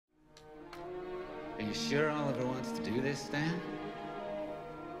You sure Oliver wants to do this, Stan?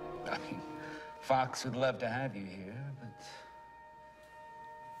 I mean, Fox would love to have you here, but...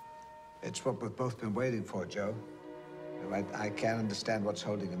 It's what we've both been waiting for, Joe. I can't understand what's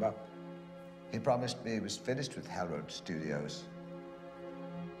holding him up. He promised me he was finished with Harold Studios.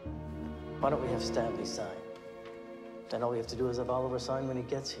 Why don't we have Stanley sign? Then all we have to do is have Oliver sign when he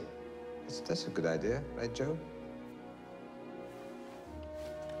gets here. That's a good idea, right, Joe?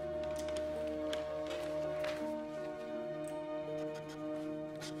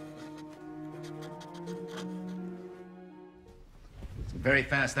 Some very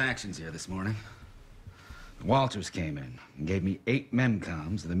fast actions here this morning. Walters came in and gave me 8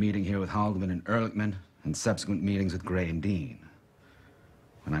 memcoms of the meeting here with Haldeman and Ehrlichman and subsequent meetings with Gray and Dean.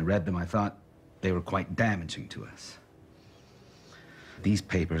 When I read them, I thought they were quite damaging to us. These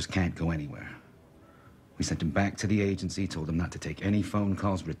papers can't go anywhere. We sent them back to the agency, told them not to take any phone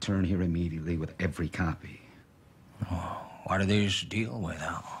calls, return here immediately with every copy. Oh, what do these deal with,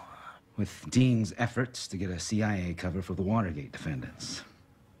 Al? With Dean's efforts to get a CIA cover for the Watergate defendants.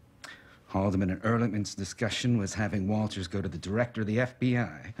 Haldeman and Ehrlichman's discussion was having Walters go to the director of the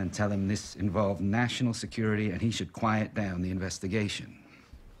FBI and tell him this involved national security and he should quiet down the investigation.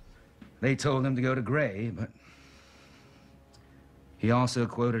 They told him to go to Gray, but he also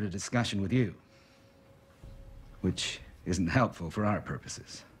quoted a discussion with you, which isn't helpful for our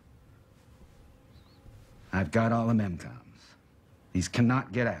purposes. I've got all the memcoms. These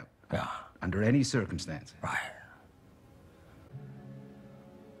cannot get out. Yeah. Under any circumstances. Right.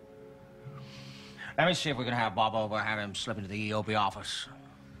 Let me see if we can have Bob over, have him slip into the EOB office.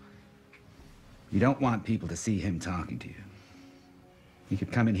 You don't want people to see him talking to you. He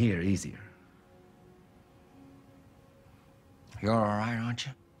could come in here easier. You're all right, aren't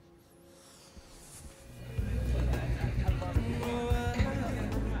you?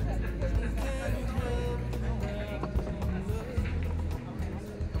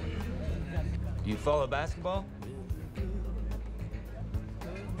 You follow basketball?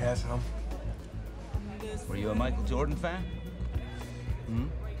 Yeah, some. Were you a Michael Jordan fan? Hmm?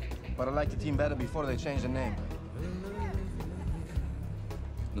 But I liked the team better before they changed the name.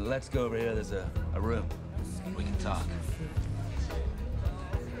 Let's go over here. There's a room. We can talk.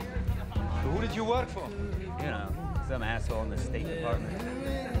 Who did you work for? You know, some asshole in the State Department.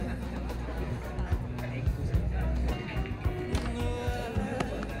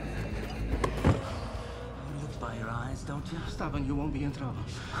 Look by your eyes, don't you? Stop and you won't be in trouble.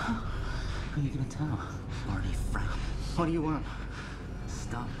 Who are you gonna tell? Marty Frank. What do you want?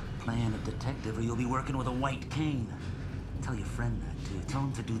 Stop playing a detective or you'll be working with a white cane. Tell your friend that, too. Tell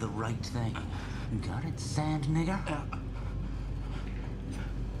him to do the right thing. You got it, sand nigger?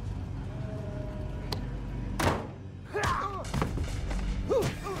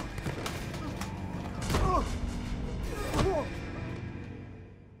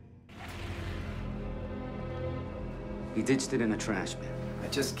 He ditched it in a trash bin. I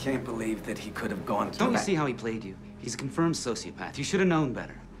just can't believe that he could have gone through Don't you that. see how he played you? He's a confirmed sociopath. You should have known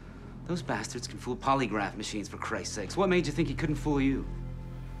better. Those bastards can fool polygraph machines, for Christ's sakes. What made you think he couldn't fool you?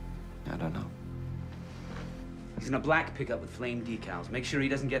 I don't know. He's in a black pickup with flame decals. Make sure he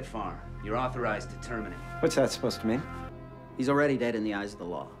doesn't get far. You're authorized to terminate. What's that supposed to mean? He's already dead in the eyes of the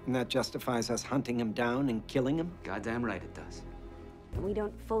law. And that justifies us hunting him down and killing him? Goddamn right it does. We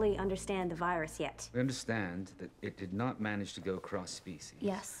don't fully understand the virus yet. We understand that it did not manage to go cross-species.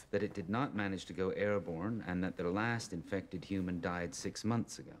 Yes. That it did not manage to go airborne, and that the last infected human died 6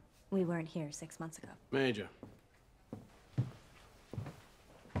 months ago. We weren't here 6 months ago. Major.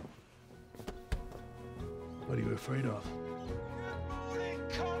 What are you afraid of? Good morning,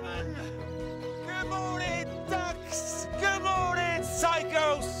 Common! Good morning, ducks! Good morning,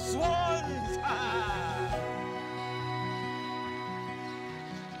 psycho swans!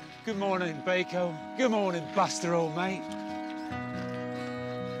 Good morning, Bako. Good morning, Buster, old mate.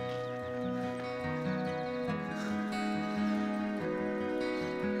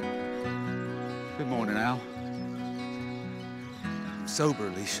 Good morning, Al. I'm sober,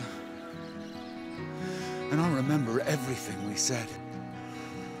 Alicia. And I remember everything we said.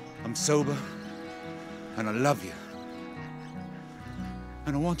 I'm sober, and I love you.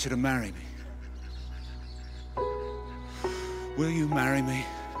 And I want you to marry me. Will you marry me?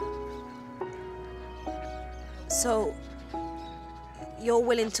 So, you're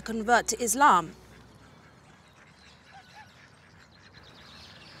willing to convert to Islam?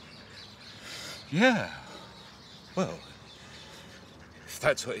 Yeah. Well, if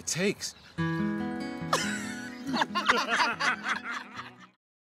that's what it takes.